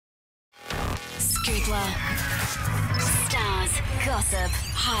Scoopla. Stars, gossip,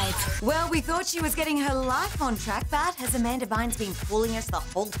 hype. Well, we thought she was getting her life on track, but has Amanda Bynes been fooling us the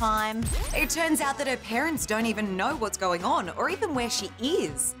whole time? It turns out that her parents don't even know what's going on or even where she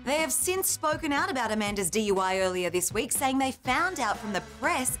is. They have since spoken out about Amanda's DUI earlier this week, saying they found out from the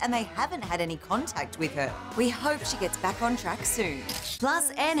press and they haven't had any contact with her. We hope she gets back on track soon.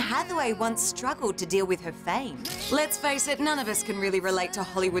 Plus, Anne Hathaway once struggled to deal with her fame. Let's face it, none of us can really relate to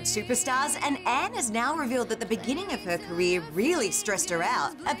Hollywood superstars, and Anne has now revealed that the beginning of her career really stressed her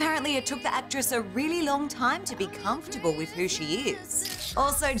out. Apparently, it took the actress a really long time to be comfortable with who she is.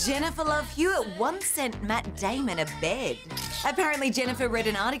 Also, Jennifer Love Hewitt once sent Matt Damon a bed. Apparently, Jennifer read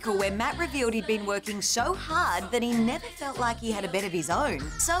an article where Matt revealed he'd been working so hard that he never felt like he had a bed of his own.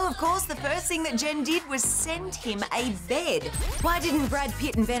 So, of course, the first thing that Jen did was send him a bed. Why didn't Brad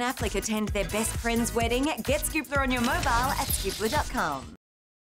Pitt and Ben Affleck attend their best friend's wedding? Get Scoopla on your mobile at scoopla.com.